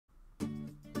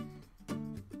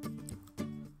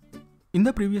In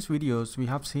the previous videos, we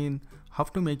have seen how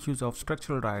to make use of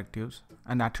structural directives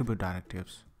and attribute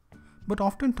directives. But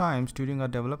oftentimes during our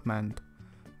development,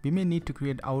 we may need to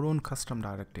create our own custom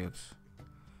directives.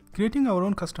 Creating our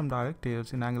own custom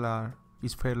directives in Angular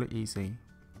is fairly easy.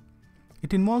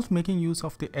 It involves making use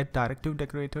of the directive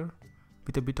decorator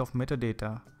with a bit of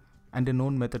metadata and a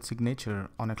known method signature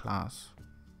on a class.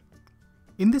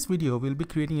 In this video, we'll be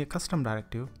creating a custom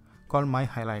directive called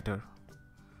myHighlighter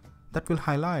that will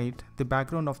highlight the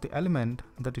background of the element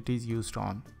that it is used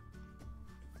on.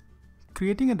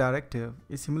 Creating a directive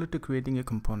is similar to creating a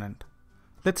component.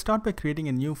 Let's start by creating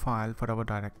a new file for our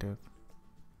directive.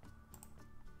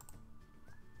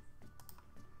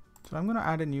 So I'm going to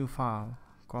add a new file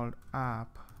called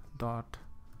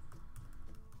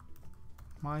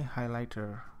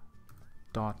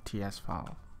app.myhighlighter.ts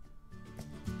file.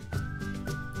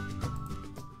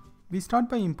 We start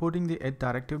by importing the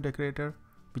directive decorator,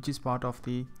 which is part of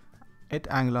the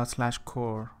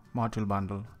 @angular/core module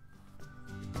bundle.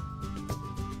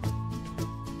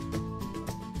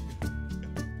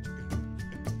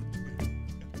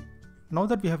 Now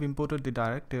that we have imported the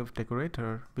directive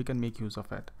decorator, we can make use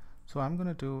of it. So I'm going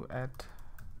to do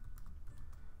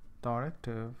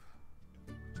 @directive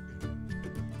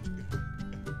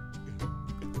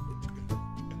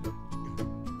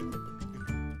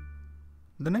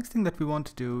The next thing that we want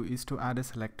to do is to add a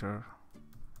selector.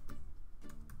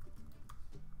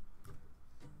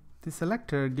 The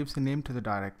selector gives a name to the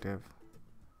directive.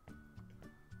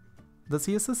 The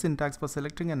CSS syntax for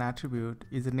selecting an attribute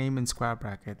is a name in square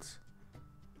brackets.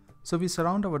 So we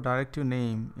surround our directive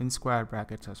name in square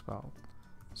brackets as well.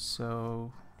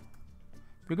 So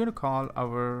we're going to call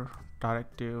our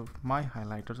directive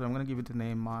myHighlighter. So I'm going to give it the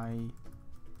name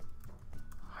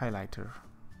myHighlighter.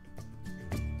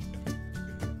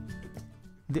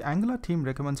 The Angular team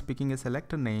recommends picking a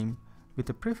selector name with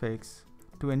a prefix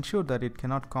to ensure that it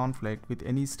cannot conflict with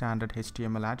any standard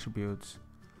HTML attributes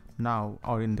now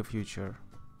or in the future.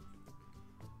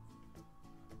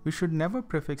 We should never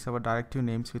prefix our directive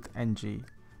names with ng.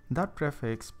 That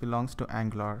prefix belongs to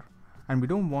Angular, and we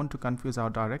don't want to confuse our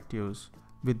directives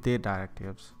with their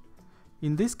directives.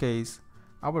 In this case,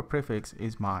 our prefix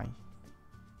is my.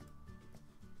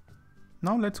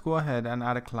 Now let's go ahead and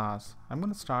add a class. I'm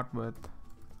going to start with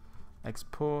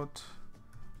export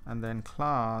and then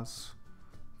class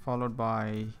followed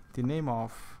by the name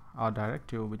of our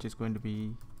directive, which is going to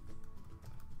be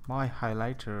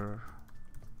myHighlighter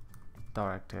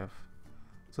directive.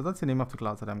 So that's the name of the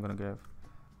class that I'm going to give.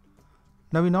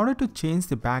 Now in order to change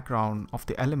the background of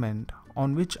the element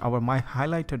on which our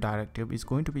myHighlighter directive is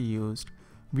going to be used,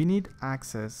 we need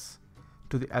access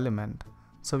to the element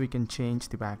so we can change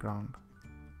the background.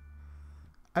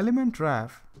 Element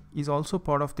ref is also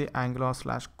part of the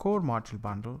Angular/core module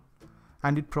bundle,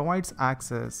 and it provides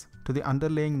access to the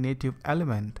underlying native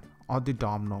element or the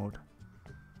DOM node.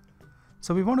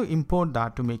 So we want to import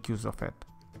that to make use of it.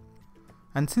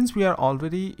 And since we are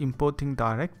already importing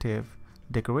directive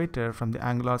decorator from the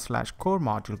Angular/core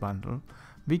module bundle,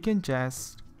 we can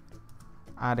just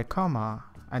add a comma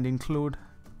and include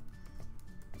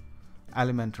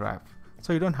element ref.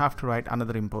 So you don't have to write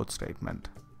another import statement.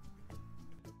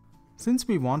 Since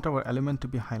we want our element to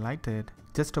be highlighted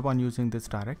just upon using this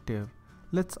directive,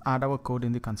 let's add our code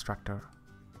in the constructor.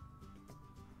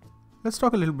 Let's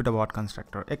talk a little bit about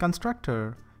constructor. A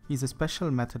constructor is a special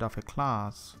method of a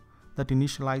class that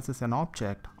initializes an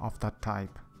object of that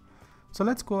type. So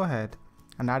let's go ahead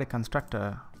and add a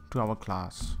constructor to our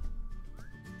class.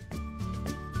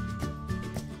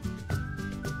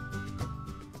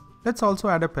 Let's also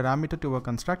add a parameter to our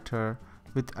constructor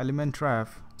with element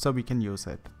ref so we can use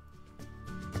it.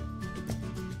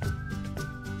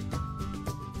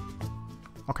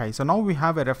 Okay, so now we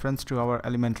have a reference to our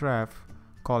element ref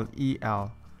called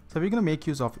EL. So we're going to make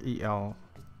use of EL.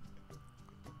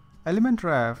 Element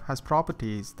ref has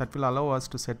properties that will allow us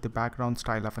to set the background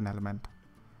style of an element.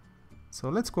 So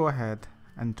let's go ahead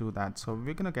and do that. So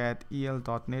we're going to get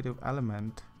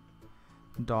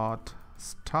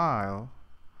el.nativeElement.style.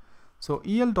 So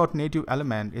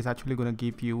el.nativeElement is actually going to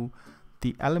give you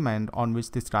the element on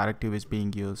which this directive is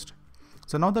being used.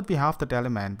 So now that we have that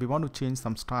element, we want to change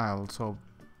some style. So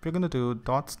we're going to do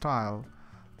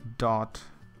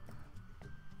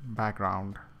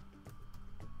 .style.background.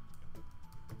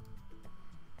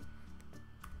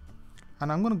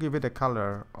 And I'm going to give it a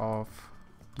color of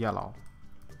yellow.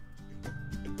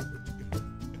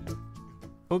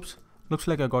 Oops, looks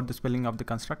like I got the spelling of the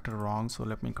constructor wrong, so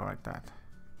let me correct that.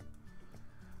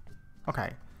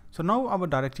 Okay, so now our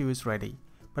directive is ready,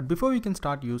 but before we can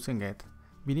start using it,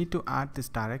 we need to add this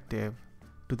directive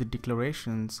to the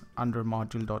declarations under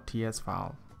module.ts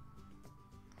file.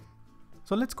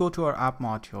 So let's go to our app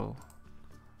module,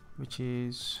 which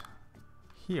is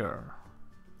here.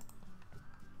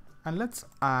 And let's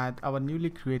add our newly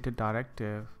created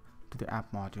directive to the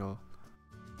app module.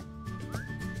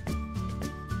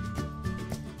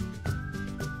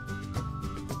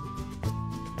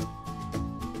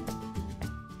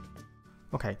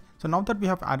 Okay, so now that we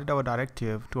have added our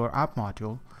directive to our app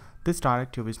module, this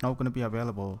directive is now going to be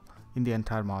available in the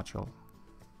entire module.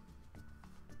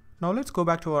 Now let's go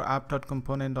back to our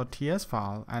app.component.ts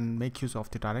file and make use of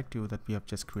the directive that we have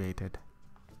just created.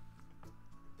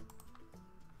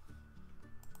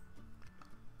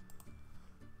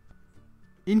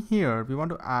 In here, we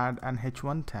want to add an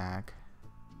h1 tag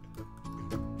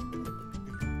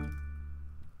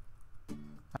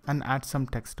and add some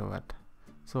text to it.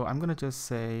 So I'm going to just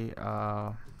say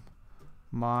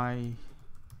my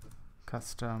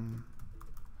custom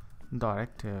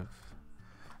directive.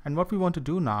 And what we want to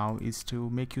do now is to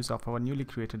make use of our newly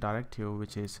created directive,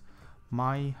 which is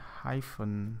my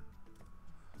hyphen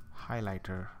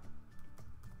highlighter.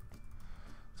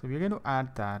 So we're going to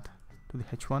add that to the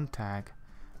h1 tag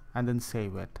and then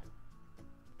save it.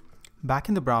 Back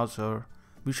in the browser,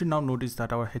 we should now notice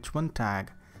that our h1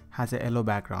 tag has a yellow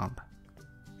background.